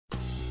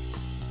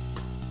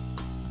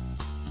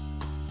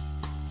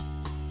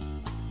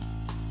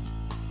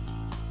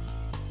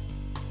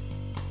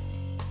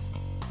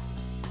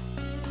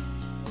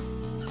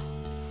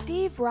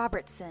Steve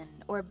Robertson,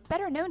 or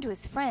better known to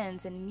his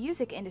friends and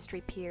music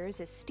industry peers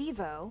as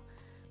Steve-O,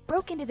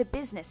 broke into the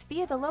business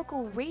via the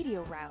local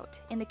radio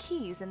route in the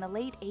Keys in the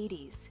late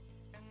 80s.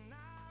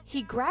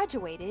 He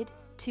graduated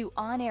to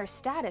on-air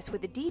status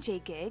with a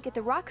DJ gig at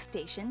the rock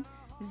station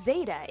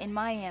Zeta in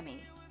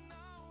Miami.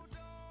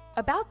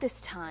 About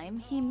this time,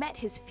 he met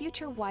his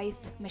future wife,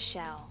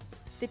 Michelle.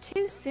 The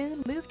two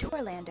soon moved to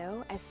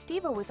Orlando as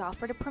Steve-O was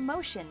offered a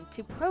promotion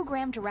to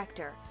program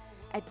director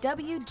at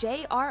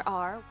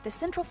WJRR, the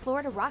Central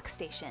Florida rock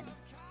station.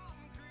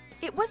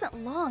 It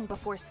wasn't long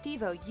before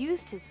Steve-O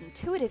used his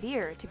intuitive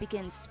ear to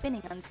begin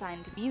spinning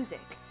unsigned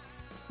music.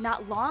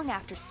 Not long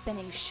after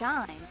spinning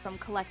Shine from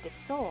Collective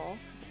Soul,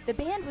 the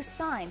band was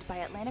signed by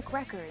Atlantic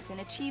Records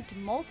and achieved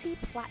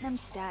multi-platinum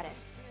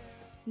status.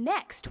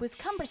 Next was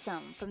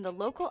Cumbersome from the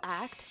local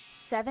act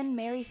 7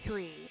 Mary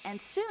 3, and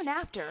soon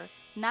after,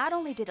 not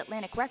only did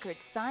Atlantic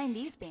Records sign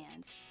these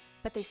bands,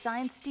 but they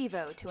signed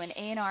Steve-O to an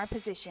A&R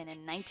position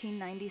in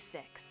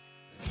 1996.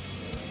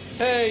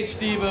 Hey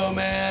Steve-O,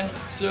 man.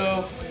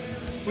 So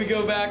if we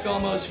go back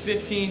almost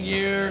 15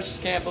 years,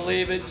 can't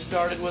believe it,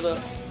 started with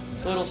a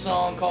little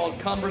song called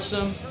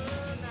Cumbersome.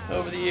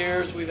 Over the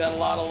years, we've had a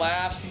lot of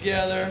laughs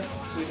together.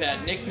 We've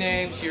had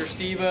nicknames. You're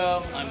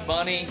Steve-O, I'm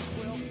Bunny.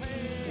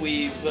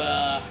 We've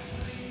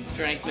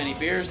drank many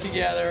beers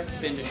together,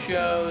 been to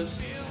shows.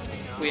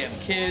 We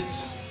have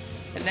kids.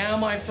 And now,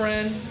 my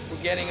friend,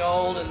 we're getting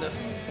old, and the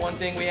one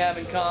thing we have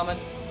in common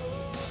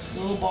is a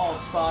little bald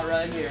spot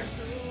right here.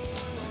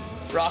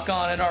 Rock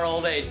on in our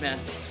old age, man.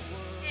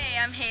 Hey,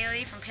 I'm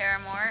Haley from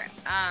Paramore.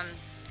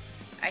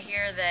 I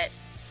hear that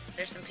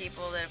there's some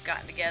people that have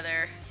gotten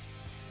together,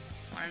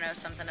 want to know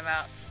something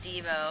about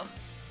Steve-O,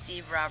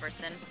 Steve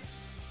Robertson.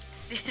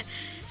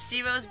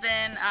 Steve-O's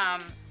been,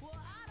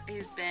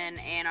 he's been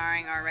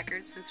A&Ring our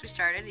records since we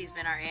started. He's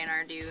been our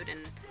A&R dude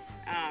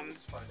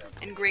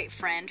and great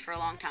friend for a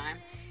long time.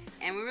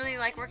 And we really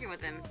like working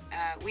with him.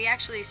 We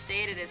actually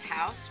stayed at his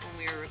house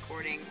when we were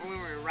recording, or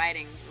when we were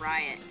writing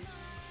Riot.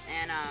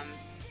 And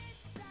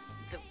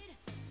the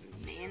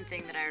main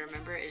thing that I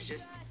remember is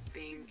just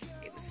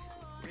it was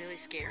really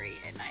scary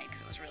at night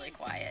because it was really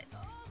quiet.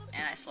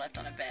 And I slept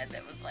on a bed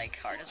that was like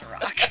hard as a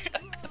rock.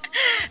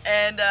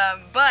 And,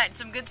 but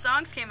some good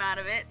songs came out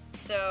of it.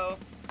 So,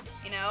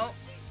 you know,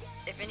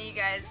 if any of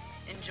you guys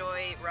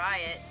enjoy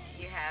Riot,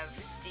 you have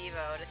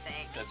Steve-O to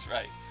thank. That's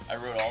right. I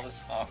wrote all the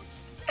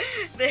songs.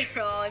 They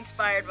were all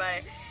inspired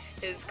by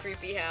his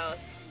creepy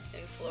house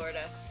in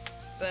Florida.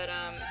 But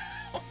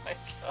Oh my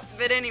God.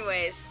 But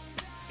anyways,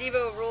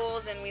 Steve-O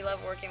rules, and we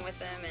love working with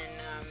him,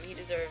 and he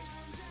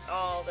deserves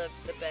all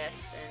the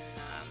best. And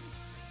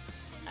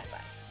high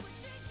five.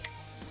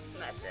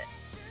 And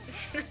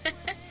that's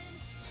it.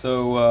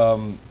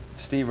 So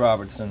Steve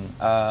Robertson.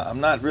 I'm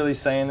not really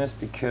saying this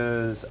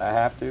because I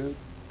have to,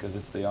 because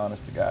it's the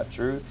honest to God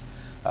truth.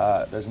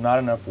 There's not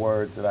enough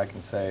words that I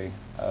can say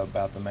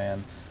about the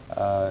man.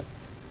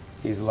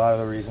 He's a lot of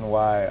the reason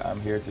why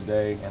I'm here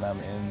today and I'm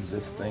in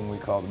this thing we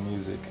call the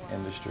music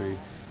industry.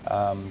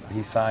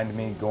 He signed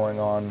me going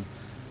on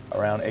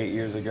around 8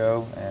 years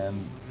ago,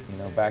 and you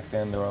know, back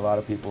then there were a lot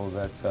of people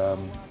that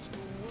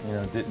you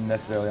know, didn't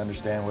necessarily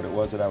understand what it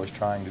was that I was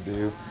trying to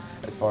do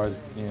as far as,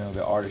 you know,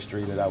 the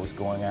artistry that I was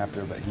going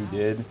after, but he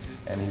did,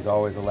 and he's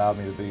always allowed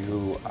me to be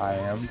who I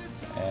am,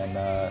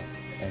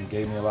 and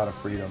gave me a lot of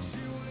freedom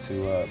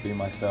to be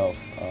myself.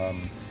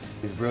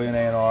 He's a brilliant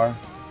A&R,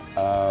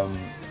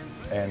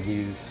 and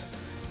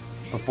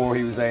before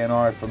he was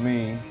A&R for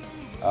me,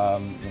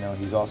 you know,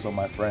 he's also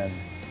my friend,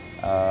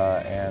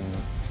 and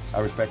I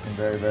respect him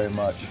very, very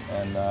much.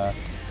 And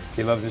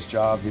he loves his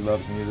job, he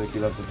loves music, he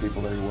loves the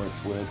people that he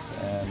works with,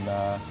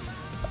 and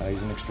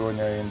he's an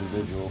extraordinary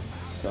individual.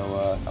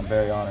 So I'm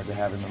very honored to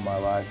have him in my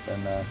life,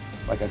 and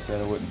like I said,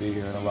 I wouldn't be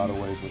here in a lot of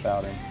ways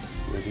without him,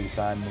 because he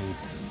signed me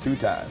 2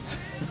 times.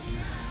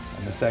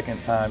 And the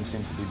second time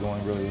seems to be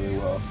going really, really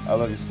well. I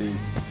love you, Steve.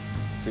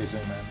 See you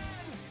soon, man.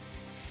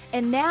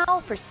 And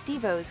now for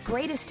Steve-O's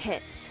greatest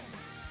hits.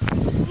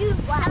 You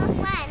rock.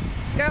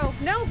 Go.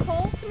 No,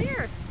 Cole, come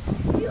here.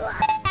 You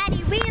rock.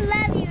 Daddy, we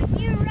love you.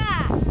 You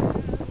rock.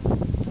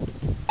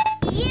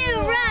 You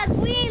rock.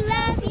 We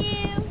love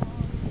you.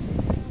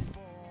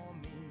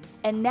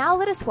 And now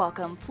let us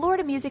welcome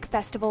Florida Music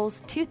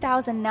Festival's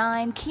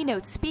 2009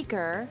 keynote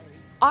speaker,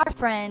 our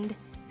friend,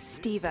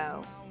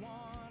 Steve-O.